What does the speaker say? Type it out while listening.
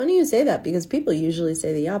Funny you say that, because people usually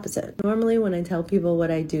say the opposite. Normally when I tell people what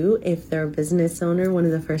I do, if they're a business owner, one of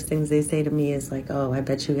the first things they say to me is like, oh, I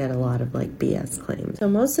bet you get a lot of like BS claims. So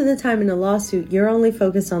most of the time in a lawsuit, you're only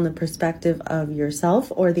focused on the perspective of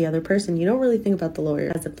yourself or the other person. You don't really think about the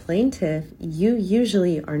lawyer. As a plaintiff, you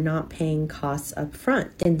usually are not paying costs up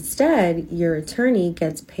front. Instead, your attorney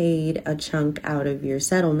gets paid a chunk out of your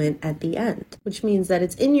settlement at the end, which means that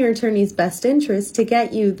it's in your attorney's best interest to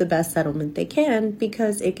get you the best settlement they can,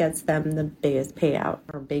 because it gets them the biggest payout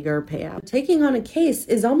or bigger payout. Taking on a case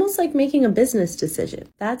is almost like making a business decision.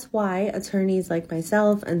 That's why attorneys like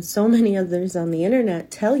myself and so many others on the internet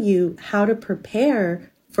tell you how to prepare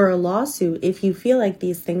for a lawsuit if you feel like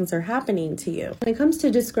these things are happening to you. When it comes to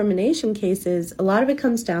discrimination cases, a lot of it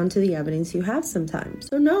comes down to the evidence you have sometimes.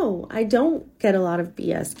 So no, I don't get a lot of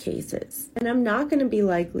BS cases. And I'm not going to be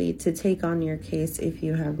likely to take on your case if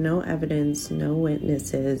you have no evidence, no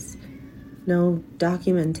witnesses, no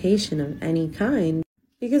documentation of any kind,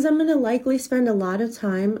 because I'm going to likely spend a lot of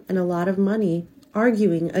time and a lot of money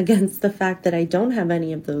arguing against the fact that I don't have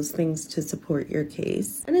any of those things to support your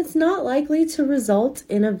case. And it's not likely to result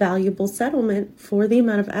in a valuable settlement for the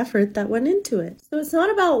amount of effort that went into it. So it's not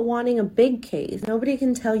about wanting a big case. Nobody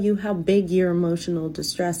can tell you how big your emotional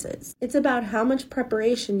distress is. It's about how much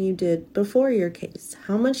preparation you did before your case,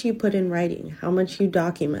 how much you put in writing, how much you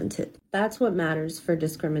documented. That's what matters for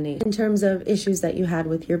discrimination. In terms of issues that you had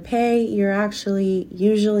with your pay, you're actually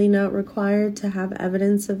usually not required to have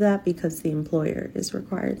evidence of that because the employer is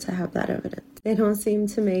required to have that evidence. They don't seem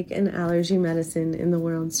to make an allergy medicine in the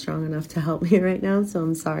world strong enough to help me right now, so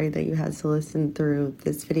I'm sorry that you had to listen through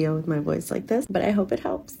this video with my voice like this, but I hope it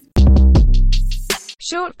helps.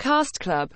 Short Cast Club